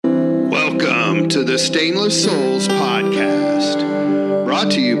to the Stainless Souls podcast, brought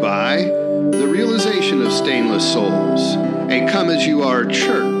to you by the Realization of Stainless Souls, a come-as-you-are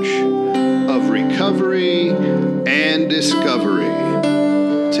church of recovery and discovery.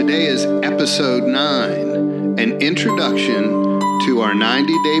 Today is episode 9, an introduction to our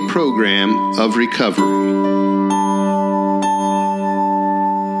 90-day program of recovery.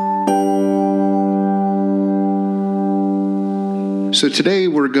 So today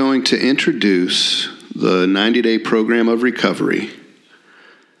we're going to introduce the 90-day program of recovery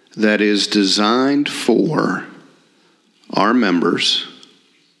that is designed for our members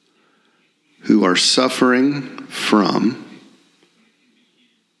who are suffering from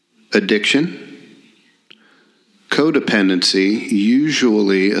addiction, codependency,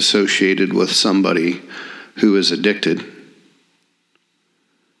 usually associated with somebody who is addicted,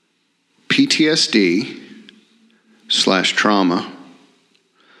 PTSD/trauma,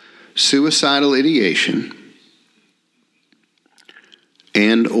 suicidal ideation,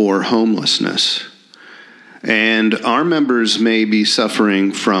 and or homelessness. And our members may be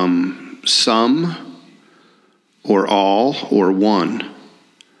suffering from some or all or one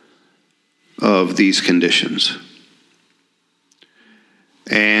of these conditions.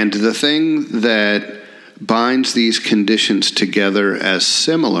 And the thing that binds these conditions together as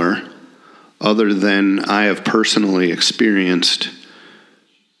similar, other than I have personally experienced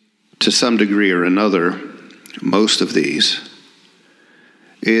to some degree or another most of these,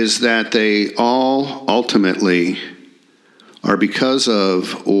 is that they all ultimately are because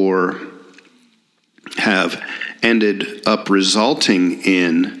of or have ended up resulting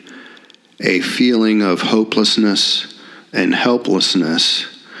in a feeling of hopelessness and helplessness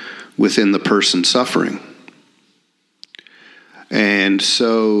within the person suffering. And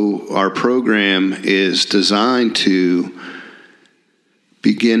so our program is designed to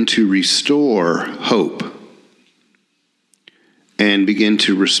begin to restore hope and begin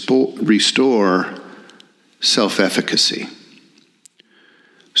to restore self-efficacy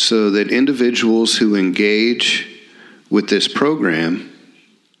so that individuals who engage with this program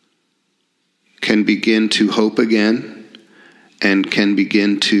can begin to hope again and can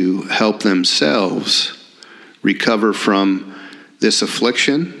begin to help themselves recover from this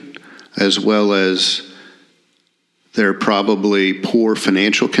affliction, as well as their probably poor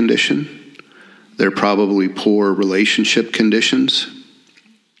financial condition, their probably poor relationship conditions,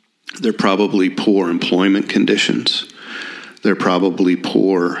 their probably poor employment conditions, their probably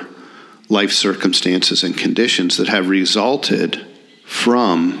poor life circumstances and conditions that have resulted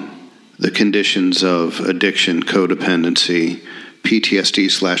from the conditions of addiction, codependency,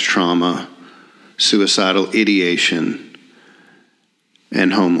 PTSD/trauma, suicidal ideation,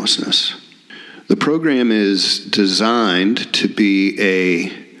 and homelessness. The program is designed to be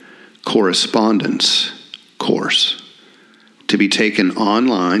a correspondence course to be taken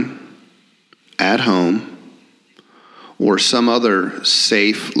online, at home, or some other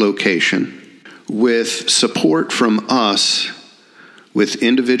safe location with support from us with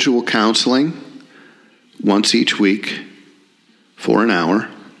individual counseling once each week for an hour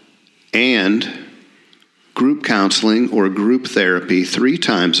and group counseling or group therapy 3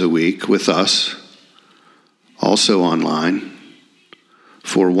 times a week with us, also online,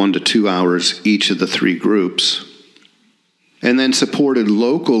 for 1 to 2 hours each of the 3 groups, and then supported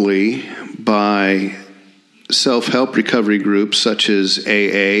locally by self-help recovery groups such as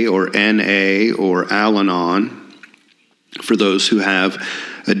AA or NA or Al-Anon for those who have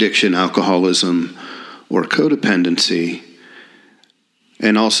addiction, alcoholism, or codependency,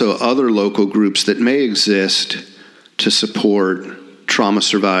 and also other local groups that may exist to support trauma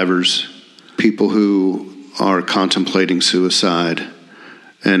survivors, people who are contemplating suicide,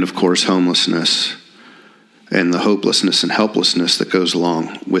 and of course homelessness, and the hopelessness and helplessness that goes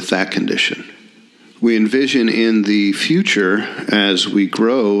along with that condition. We envision in the future, as we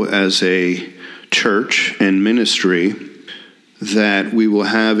grow as a church and ministry, that we will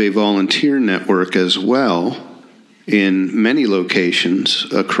have a volunteer network as well in many locations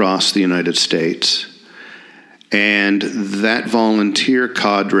across the United States. And that volunteer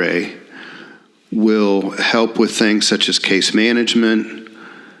cadre will help with things such as case management,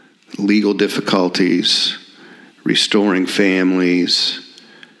 legal difficulties, restoring families,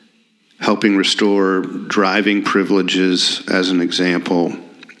 helping restore driving privileges, as an example.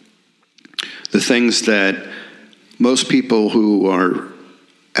 The things that most people who are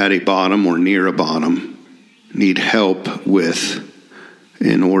at a bottom or near a bottom need help with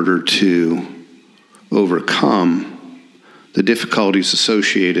in order to overcome the difficulties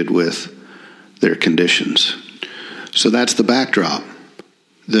associated with their conditions. So that's the backdrop.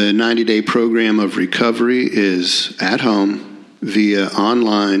 The 90-day program of recovery is at home via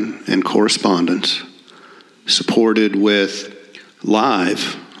online and correspondence, supported with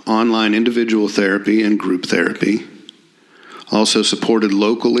live online individual therapy and group therapy, also supported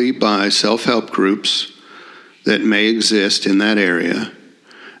locally by self-help groups that may exist in that area,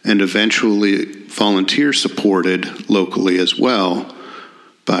 and eventually volunteer supported locally as well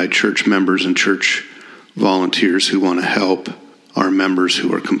by church members and church volunteers who want to help our members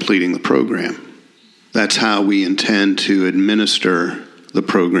who are completing the program. That's how we intend to administer the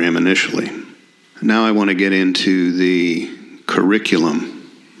program initially. Now I want to get into the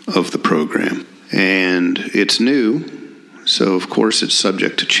curriculum of the program. And it's new, so of course it's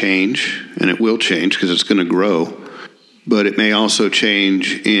subject to change, and it will change because it's going to grow. But it may also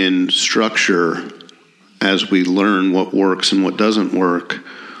change in structure as we learn what works and what doesn't work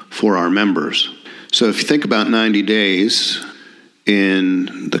for our members. So if you think about 90 days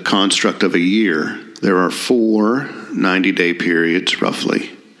in the construct of a year, there are 4 90-day periods, roughly,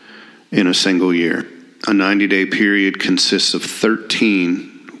 in a single year. A 90-day period consists of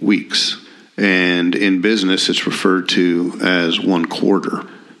 13 weeks, and in business it's referred to as 1 quarter.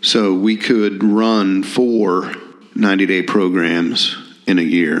 So we could run 4 90-day programs in a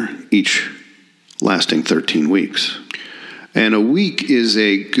year, each lasting 13 weeks. And a week is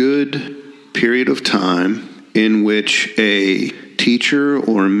a good period of time in which a teacher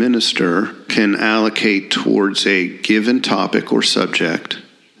or minister can allocate towards a given topic or subject,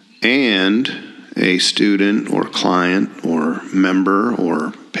 and a student or client or member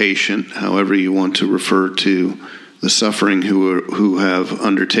or patient, however you want to refer to the suffering who have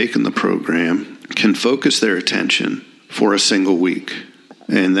undertaken the program, can focus their attention for a single week.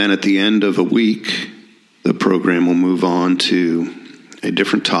 And then at the end of a week, the program will move on to a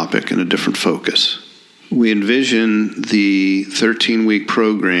different topic and a different focus. We envision the 13-week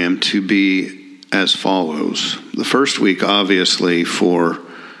program to be as follows. The first week, obviously, for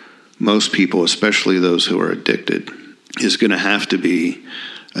most people, especially those who are addicted, is going to have to be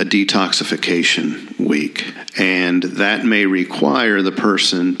a detoxification week. And that may require the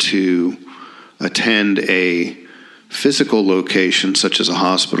person to attend a physical location, such as a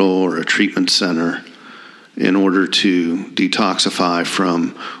hospital or a treatment center, in order to detoxify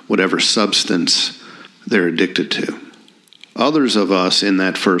from whatever substance they're addicted to. Others of us in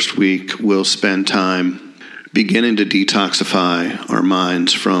that first week will spend time beginning to detoxify our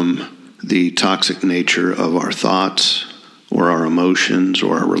minds from the toxic nature of our thoughts or our emotions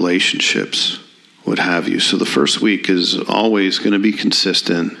or our relationships, what have you. So the first week is always going to be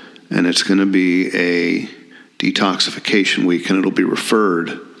consistent, and it's going to be a detoxification week, and it'll be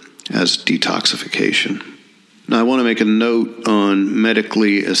referred as detoxification. Now, I want to make a note on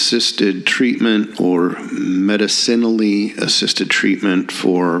medically assisted treatment or medicinally assisted treatment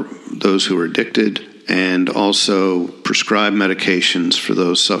for those who are addicted, and also prescribed medications for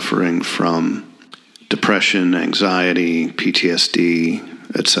those suffering from depression, anxiety,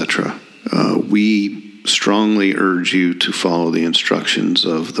 PTSD, etc. We strongly urge you to follow the instructions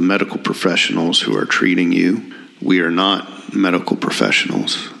of the medical professionals who are treating you. We are not medical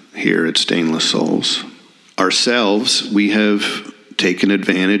professionals here at Stainless Souls. Ourselves, we have taken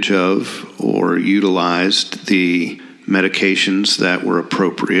advantage of or utilized the medications that were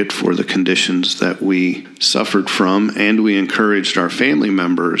appropriate for the conditions that we suffered from, and we encouraged our family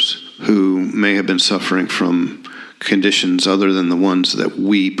members who may have been suffering from conditions other than the ones that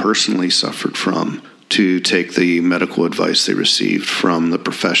we personally suffered from to take the medical advice they received from the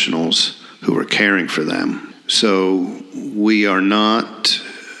professionals who were caring for them. So we are not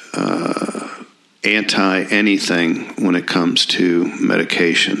anti-anything when it comes to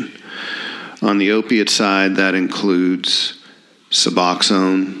medication. On the opiate side, that includes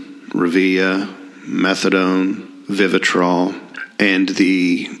Suboxone, Revia, Methadone, Vivitrol, and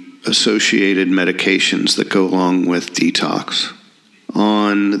the associated medications that go along with detox.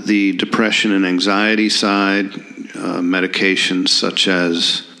 On the depression and anxiety side, medications such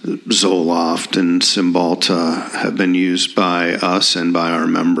as Zoloft and Cymbalta have been used by us and by our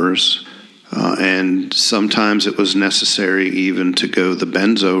members. And sometimes it was necessary even to go the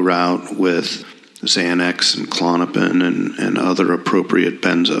benzo route with Xanax and Klonopin and other appropriate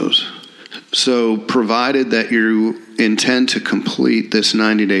benzos. So provided that you intend to complete this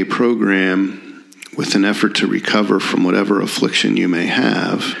 90-day program with an effort to recover from whatever affliction you may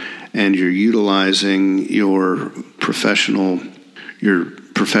have, and you're utilizing your professional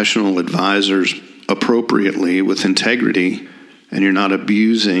advisors appropriately with integrity, and you're not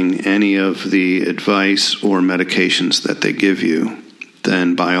abusing any of the advice or medications that they give you,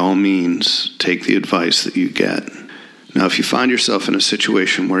 then by all means, take the advice that you get. Now, if you find yourself in a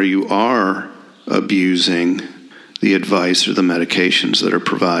situation where you are abusing the advice or the medications that are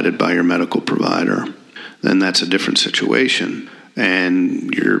provided by your medical provider, then that's a different situation.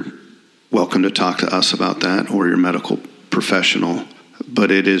 And you're welcome to talk to us about that or your medical professional.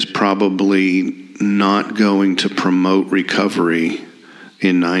 But it is probably not going to promote recovery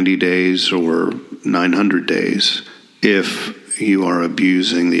in 90 days or 900 days if you are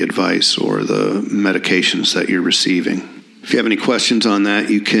abusing the advice or the medications that you're receiving. If you have any questions on that,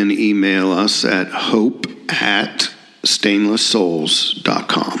 you can email us at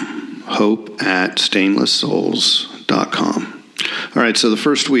hope@stainlesssouls.com. hope@stainlesssouls.com. All right, so the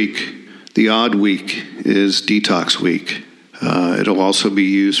first week, the odd week, is detox week. It'll also be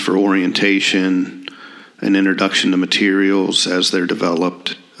used for orientation, an introduction to materials as they're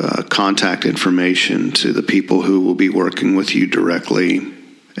developed, contact information to the people who will be working with you directly,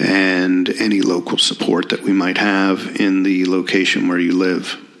 and any local support that we might have in the location where you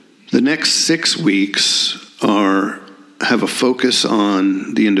live. The next 6 weeks have a focus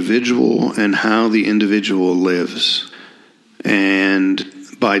on the individual and how the individual lives. And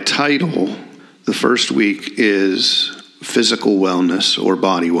by title, the first week is physical wellness or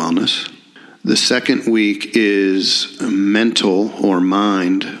body wellness. The second week is mental or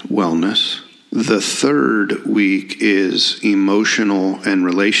mind wellness. The third week is emotional and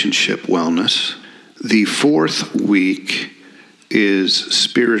relationship wellness. The fourth week is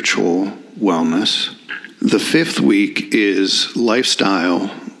spiritual wellness. The fifth week is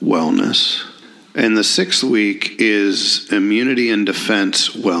lifestyle wellness. And the sixth week is immunity and defense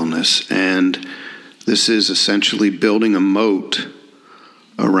wellness. And this is essentially building a moat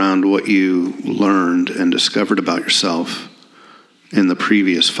around what you learned and discovered about yourself in the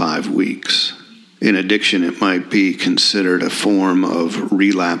previous 5 weeks. In addiction, it might be considered a form of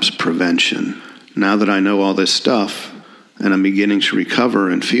relapse prevention. Now that I know all this stuff and I'm beginning to recover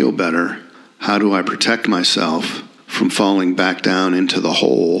and feel better, how do I protect myself from falling back down into the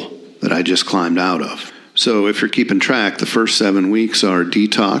hole that I just climbed out of? So if you're keeping track, the first 7 weeks are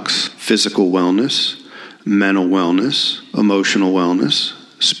detox, physical wellness, mental wellness, emotional wellness,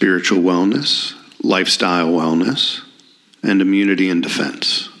 spiritual wellness, lifestyle wellness, and immunity and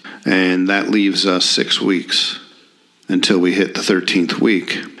defense. And that leaves us 6 weeks until we hit the 13th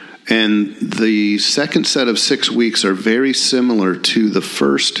week. And the second set of 6 weeks are very similar to the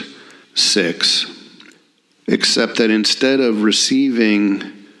first 6, except that instead of receiving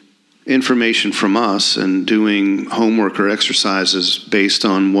information from us and doing homework or exercises based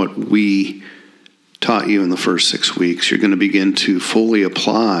on what we taught you in the first 6 weeks, you're going to begin to fully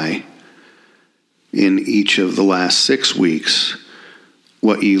apply in each of the last 6 weeks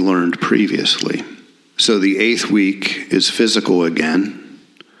what you learned previously. So the 8th week is physical again.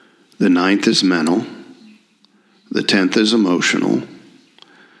 The 9th is mental. The 10th is emotional.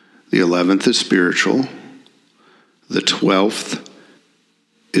 The 11th is spiritual. The 12th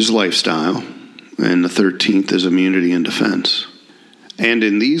is lifestyle. And the 13th is immunity and defense. And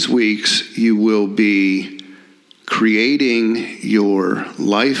in these weeks, you will be creating your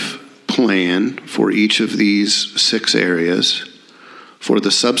life plan for each of these 6 areas for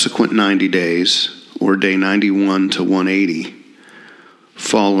the subsequent 90 days, or day 91 to 180,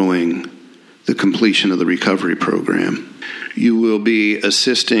 following the completion of the recovery program. You will be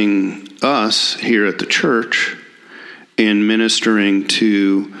assisting us here at the church in ministering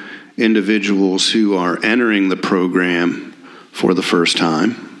to individuals who are entering the program for the first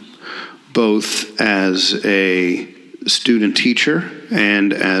time, both as a student teacher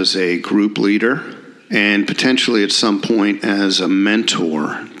and as a group leader, and potentially at some point as a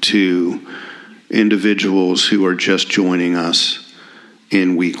mentor to individuals who are just joining us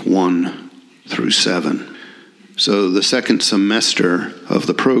in week 1 through 7. So the second semester of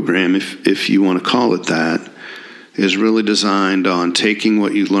the program, if you want to call it that, is really designed on taking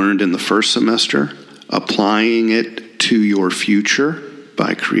what you learned in the first semester, applying it to your future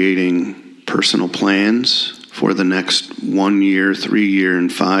by creating personal plans for the next 1 year, 3 year,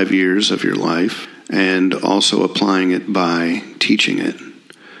 and 5 years of your life, and also applying it by teaching it.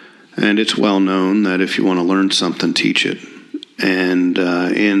 And it's well known that if you want to learn something, teach it. And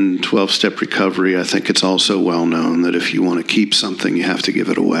in 12-step recovery, I think it's also well known that if you want to keep something, you have to give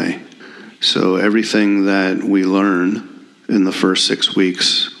it away. So everything that we learn in the first 6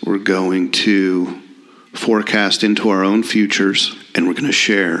 weeks, we're going to forecast into our own futures, and we're going to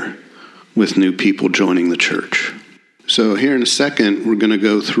share with new people joining the church. So here in a second, we're going to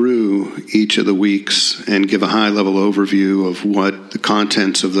go through each of the weeks and give a high-level overview of what the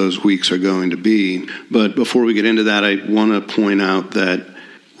contents of those weeks are going to be. But before we get into that, I want to point out that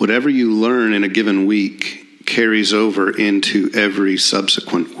whatever you learn in a given week carries over into every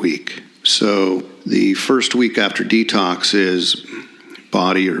subsequent week. So the first week after detox is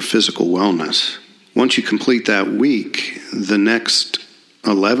body or physical wellness. Once you complete that week, the next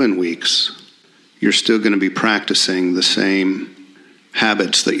 11 weeks, you're still going to be practicing the same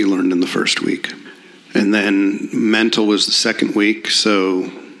habits that you learned in the first week. And then mental is the second week, so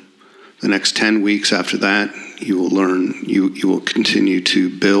the next 10 weeks after that, you will learn, you will continue to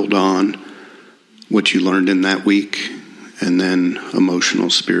build on what you learned in that week, and then emotional,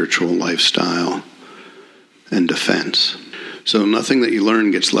 spiritual, lifestyle, and defense. So nothing that you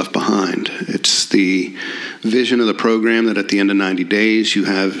learn gets left behind. It's the vision of the program that at the end of 90 days, you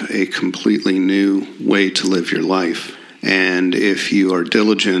have a completely new way to live your life. And if you are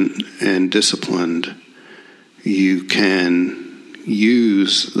diligent and disciplined, you can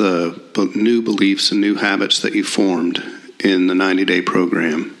use the new beliefs and new habits that you formed in the 90-day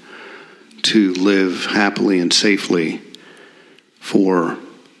program to live happily and safely for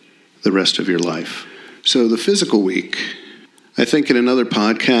the rest of your life. So the physical week, I think in another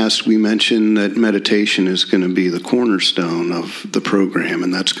podcast we mentioned that meditation is going to be the cornerstone of the program,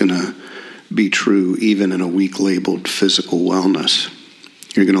 and that's going to be true even in a week labeled physical wellness.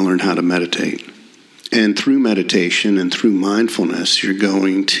 You're going to learn how to meditate. And through meditation and through mindfulness, you're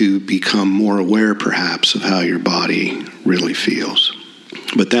going to become more aware perhaps of how your body really feels.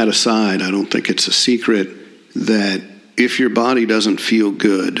 But that aside, I don't think it's a secret that if your body doesn't feel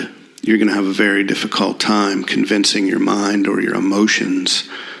good, you're going to have a very difficult time convincing your mind or your emotions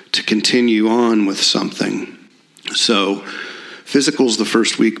to continue on with something. So physical's the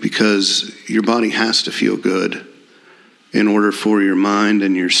first week because your body has to feel good in order for your mind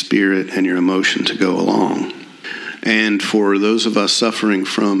and your spirit and your emotion to go along. And for those of us suffering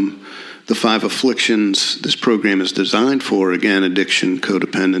from the 5 afflictions this program is designed for, again, addiction,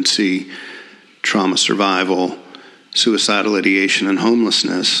 codependency, trauma survival, suicidal ideation, and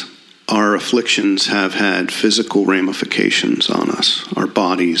homelessness, our afflictions have had physical ramifications on us. Our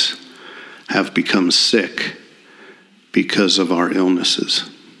bodies have become sick because of our illnesses.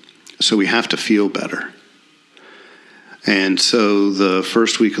 So we have to feel better. And so the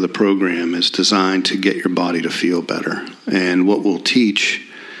first week of the program is designed to get your body to feel better. And what we'll teach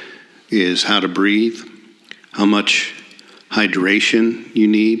is how to breathe, how much hydration you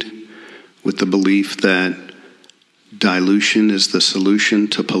need, with the belief that dilution is the solution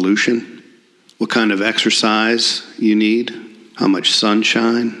to pollution, what kind of exercise you need, how much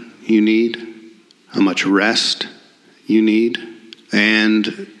sunshine you need, how much rest you need,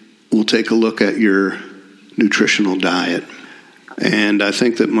 and we'll take a look at your nutritional diet. And I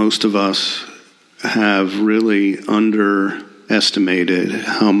think that most of us have really underestimated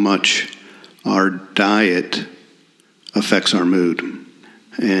how much our diet affects our mood.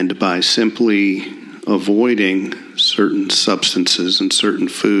 And by simply avoiding certain substances and certain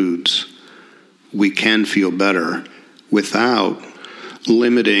foods, we can feel better without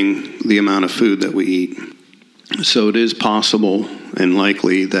limiting the amount of food that we eat. So it is possible and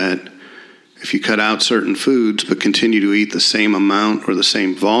likely that if you cut out certain foods but continue to eat the same amount or the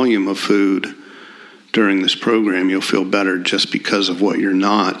same volume of food during this program, you'll feel better just because of what you're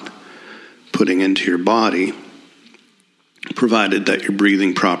not putting into your body, provided that you're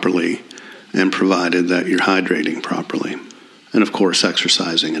breathing properly and provided that you're hydrating properly. And of course,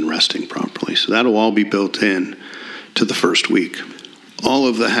 exercising and resting properly. So that'll all be built in to the first week. All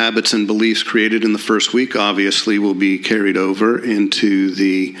of the habits and beliefs created in the first week obviously will be carried over into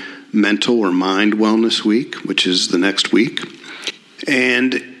the mental or mind wellness week, which is the next week.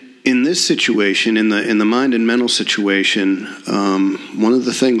 And in this situation, in the mind and mental situation, one of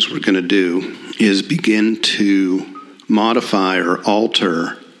the things we're going to do is begin to modify or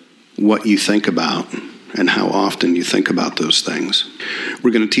alter what you think about and how often you think about those things.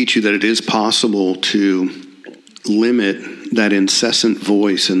 We're going to teach you that it is possible to limit that incessant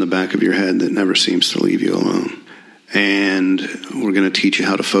voice in the back of your head that never seems to leave you alone. And we're going to teach you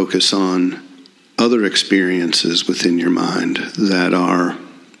how to focus on other experiences within your mind that are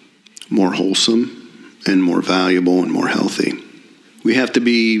more wholesome and more valuable and more healthy. We have to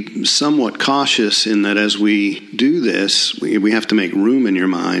be somewhat cautious in that as we do this, we have to make room in your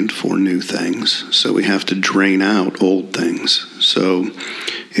mind for new things. So we have to drain out old things. So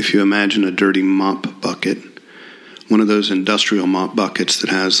if you imagine a dirty mop bucket, one of those industrial mop buckets that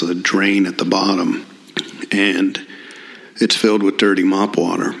has a drain at the bottom, and it's filled with dirty mop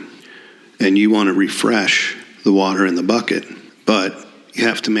water, and you want to refresh the water in the bucket, but you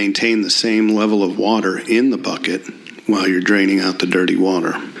have to maintain the same level of water in the bucket while you're draining out the dirty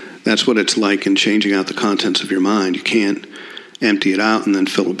water. That's what it's like in changing out the contents of your mind. You can't empty it out and then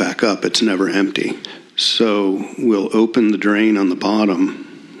fill it back up. It's never empty. So we'll open the drain on the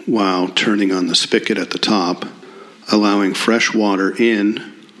bottom while turning on the spigot at the top, allowing fresh water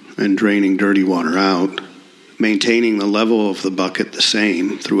in and draining dirty water out, maintaining the level of the bucket the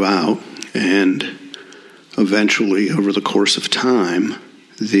same throughout, and eventually, over the course of time,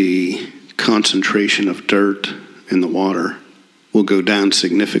 the concentration of dirt in the water will go down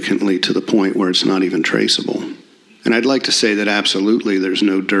significantly to the point where it's not even traceable. And I'd like to say that absolutely there's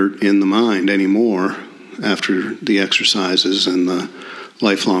no dirt in the mind anymore after the exercises and the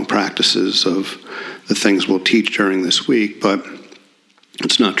lifelong practices of the things we'll teach during this week, but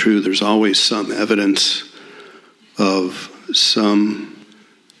it's not true. There's always some evidence of some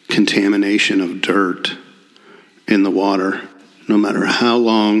contamination of dirt in the water. No matter how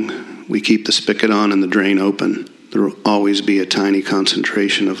long we keep the spigot on and the drain open, there will always be a tiny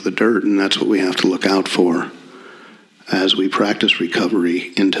concentration of the dirt, and that's what we have to look out for as we practice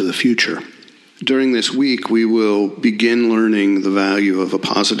recovery into the future. During this week, we will begin learning the value of a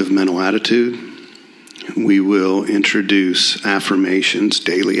positive mental attitude. We will introduce affirmations,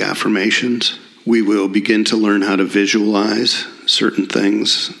 daily affirmations. We will begin to learn how to visualize certain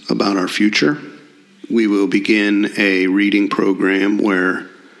things about our future. We will begin a reading program where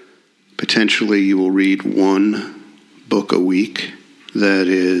potentially you will read one book a week that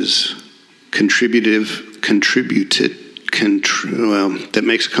is that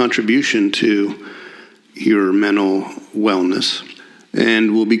makes a contribution to your mental wellness.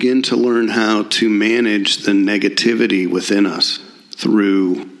 And we'll begin to learn how to manage the negativity within us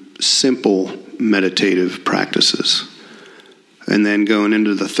through simple meditative practices. And then going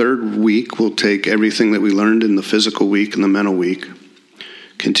into the third week, we'll take everything that we learned in the physical week and the mental week,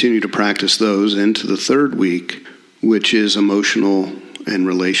 continue to practice those into the third week, which is emotional and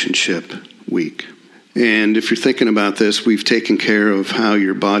relationship week. And if you're thinking about this, we've taken care of how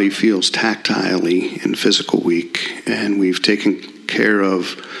your body feels tactilely in physical week, and we've taken care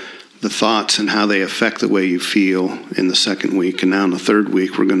of the thoughts and how they affect the way you feel in the second week. And now in the third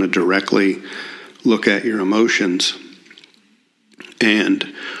week, we're going to directly look at your emotions and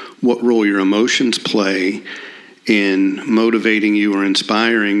what role your emotions play in motivating you or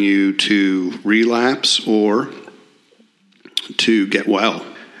inspiring you to relapse or to get well.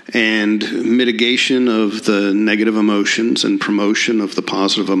 And mitigation of the negative emotions and promotion of the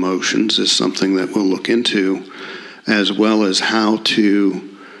positive emotions is something that we'll look into, as well as how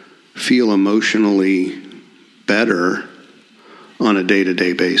to feel emotionally better on a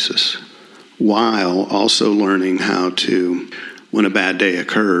day-to-day basis, while also learning how to, when a bad day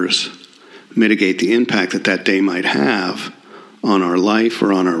occurs, mitigate the impact that that day might have on our life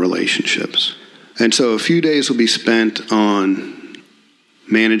or on our relationships. And so a few days will be spent on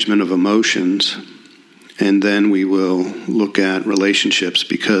management of emotions, and then we will look at relationships,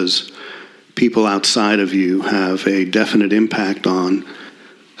 because people outside of you have a definite impact on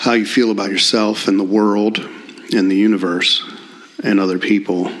how you feel about yourself and the world and the universe and other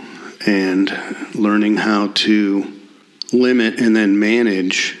people, and learning how to limit and then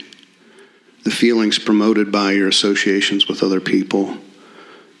manage the feelings promoted by your associations with other people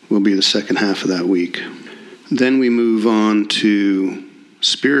will be the second half of that week. Then we move on to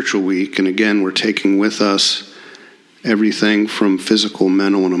spiritual week, and again, we're taking with us everything from physical,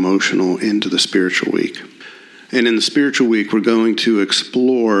 mental, and emotional into the spiritual week. And in the spiritual week, we're going to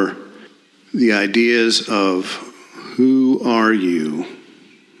explore the ideas of who are you,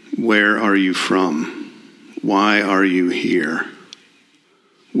 where are you from, why are you here,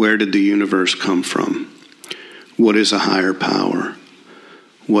 where did the universe come from, what is a higher power,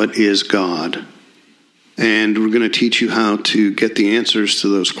 what is God. And we're going to teach you how to get the answers to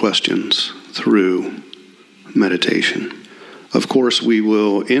those questions through meditation. Of course, we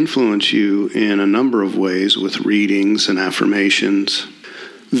will influence you in a number of ways with readings and affirmations,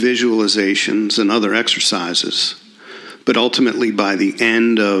 visualizations, and other exercises. But ultimately, by the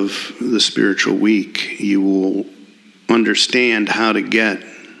end of the spiritual week, you will understand how to get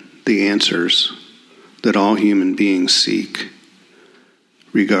the answers that all human beings seek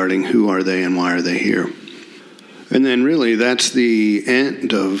regarding who are they and why are they here. And then really that's the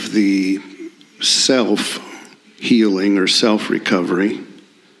end of the self-healing or self-recovery,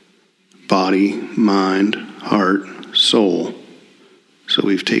 body, mind, heart, soul. So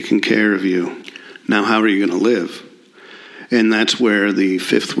we've taken care of you. Now how are you going to live? And that's where the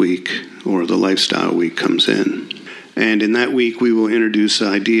fifth week or the lifestyle week comes in. And in that week we will introduce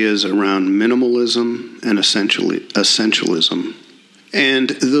ideas around minimalism and essentialism. And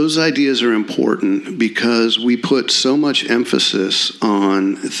those ideas are important because we put so much emphasis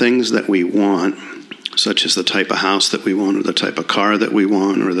on things that we want, such as the type of house that we want, or the type of car that we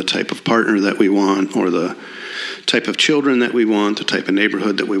want, or the type of partner that we want, or the type of children that we want, the type of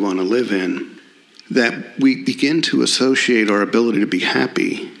neighborhood that we want to live in, that we begin to associate our ability to be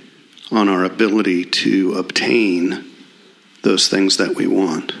happy on our ability to obtain those things that we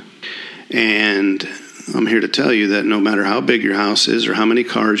want. And I'm here to tell you that no matter how big your house is, or how many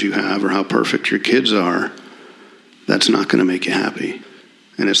cars you have, or how perfect your kids are, that's not going to make you happy.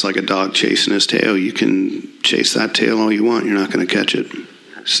 And it's like a dog chasing his tail. You can chase that tail all you want. You're not going to catch it.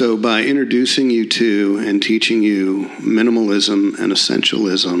 So by introducing you to and teaching you minimalism and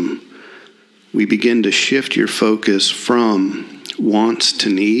essentialism, we begin to shift your focus from wants to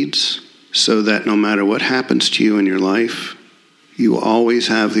needs, so that no matter what happens to you in your life, you always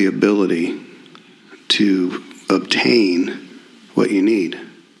have the ability to obtain what you need.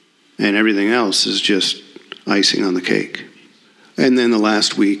 And everything else is just icing on the cake. And then the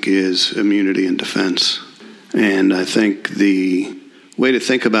last week is immunity and defense. And I think the way to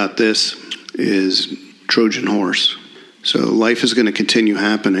think about this is Trojan horse. So life is going to continue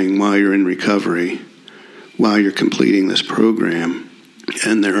happening while you're in recovery, while you're completing this program.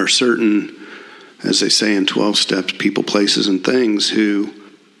 And there are certain, as they say in 12 steps, people, places, and things who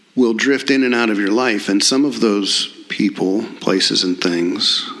will drift in and out of your life. And some of those people, places, and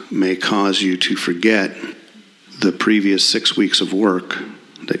things may cause you to forget the previous 6 weeks of work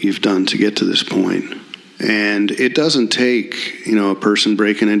that you've done to get to this point. And it doesn't take, a person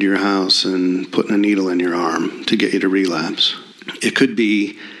breaking into your house and putting a needle in your arm to get you to relapse. It could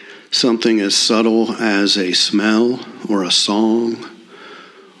be something as subtle as a smell or a song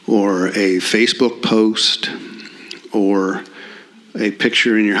or a Facebook post or a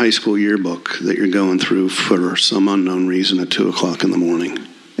picture in your high school yearbook that you're going through for some unknown reason at 2 o'clock in the morning.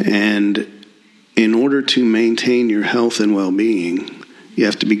 And in order to maintain your health and well-being, you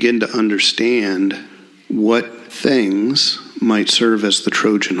have to begin to understand what things might serve as the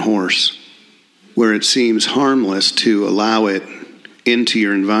Trojan horse, where it seems harmless to allow it into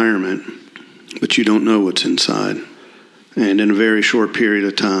your environment, but you don't know what's inside. And in a very short period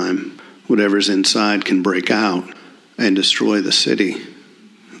of time, whatever's inside can break out and destroy the city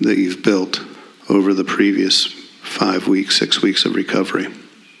that you've built over the previous 5 weeks, 6 weeks of recovery.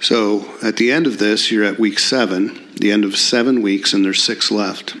 So at the end of this, you're at week 7, the end of 7 weeks, and there's 6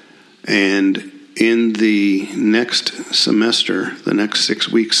 left. And in the next semester, the next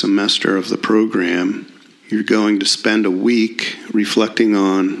 6-week semester of the program, you're going to spend a week reflecting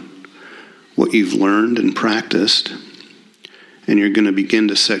on what you've learned and practiced, and you're going to begin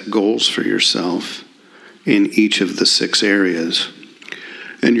to set goals for yourself in each of the 6 areas.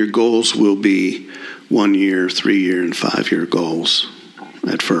 And your goals will be 1 year, 3 year, and 5 year goals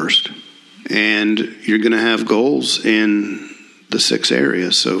at first. And you're going to have goals in the 6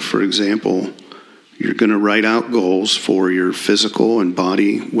 areas. So, for example, you're going to write out goals for your physical and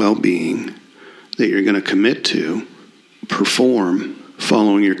body well-being that you're going to commit to perform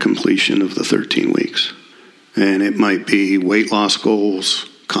following your completion of the 13 weeks. And it might be weight loss goals,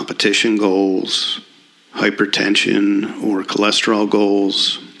 competition goals, hypertension or cholesterol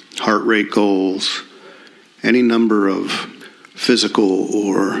goals, heart rate goals, any number of physical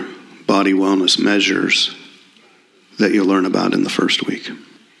or body wellness measures that you'll learn about in the first week.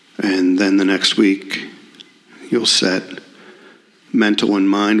 And then the next week, you'll set mental and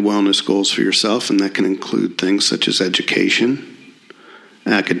mind wellness goals for yourself, and that can include things such as education,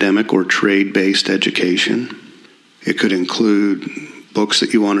 academic or trade-based education. It could include books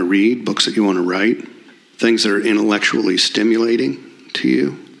that you want to read, books that you want to write, things that are intellectually stimulating to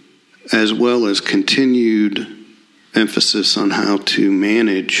you, as well as continued emphasis on how to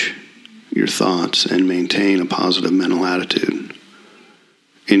manage your thoughts and maintain a positive mental attitude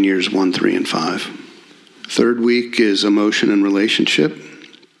in years 1, 3, and 5. Third week is emotion and relationship.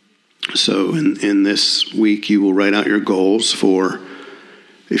 So in this week, you will write out your goals for,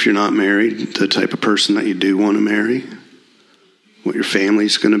 if you're not married, the type of person that you do want to marry, what your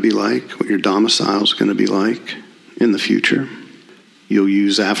family's going to be like, what your domicile's going to be like in the future. You'll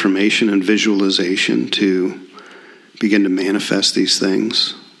use affirmation and visualization to begin to manifest these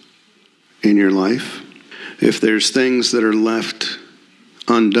things in your life. If there's things that are left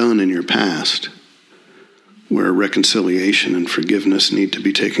undone in your past, where reconciliation and forgiveness need to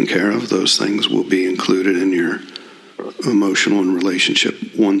be taken care of, those things will be included in your emotional and relationship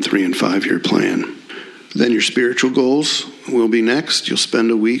 1, 3, and 5 year plan. Then your spiritual goals will be next. You'll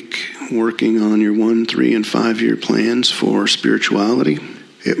spend a week working on your 1, 3, and 5 year plans for spirituality.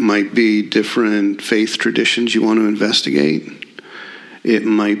 It might be different faith traditions you want to investigate. It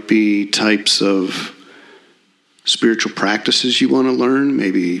might be types of spiritual practices you want to learn,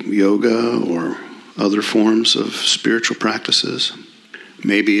 maybe yoga or other forms of spiritual practices.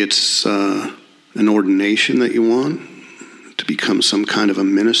 Maybe it's an ordination that you want to become some kind of a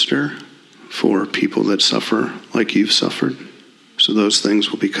minister for people that suffer like you've suffered. So those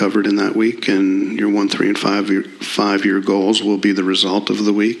things will be covered in that week, and your 1, 3, and 5-year goals will be the result of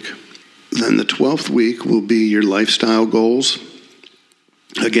the week. Then the 12th week will be your lifestyle goals.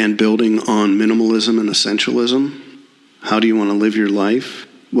 Again, building on minimalism and essentialism. How do you want to live your life?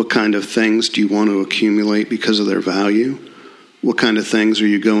 What kind of things do you want to accumulate because of their value? What kind of things are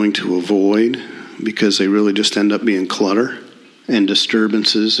you going to avoid because they really just end up being clutter and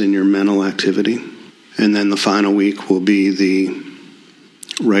disturbances in your mental activity? And then the final week will be the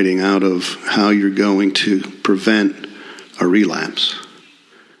writing out of how you're going to prevent a relapse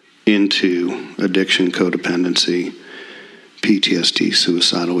into addiction, codependency, PTSD,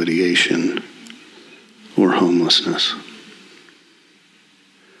 suicidal ideation, or homelessness.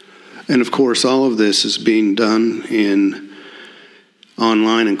 And of course, all of this is being done in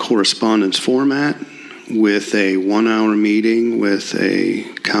online and correspondence format with a 1-hour meeting with a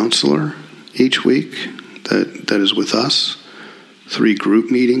counselor each week that is with us, 3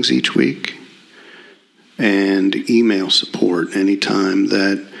 group meetings each week, and email support anytime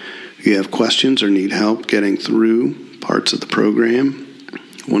that you have questions or need help getting through parts of the program.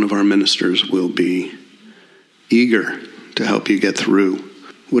 One of our ministers will be eager to help you get through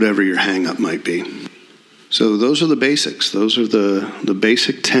whatever your hang-up might be. So those are the basics. Those are the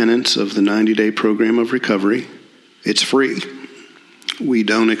basic tenets of the 90-day program of recovery. It's free. We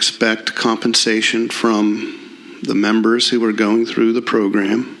don't expect compensation from the members who are going through the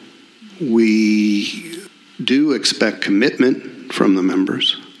program. We do expect commitment from the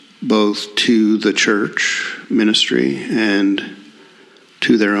members, both to the church ministry and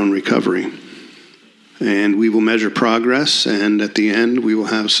to their own recovery. And we will measure progress, and at the end we will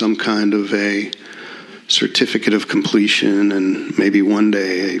have some kind of a certificate of completion and maybe one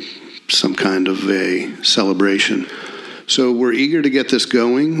day some kind of a celebration. So we're eager to get this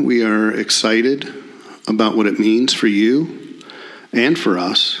going. We are excited about what it means for you and for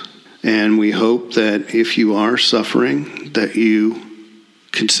us. And we hope that if you are suffering, that you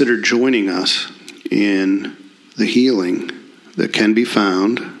consider joining us in the healing that can be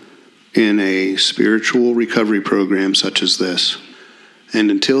found in a spiritual recovery program such as this. And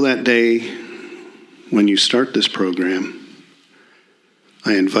until that day when you start this program,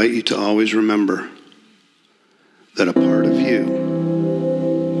 I invite you to always remember that a part of you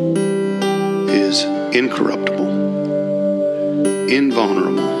is incorruptible,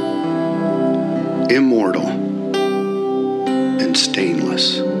 invulnerable, immortal, and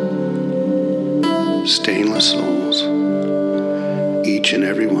stainless. Stainless souls, each and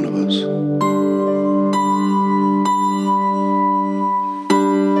every one of us.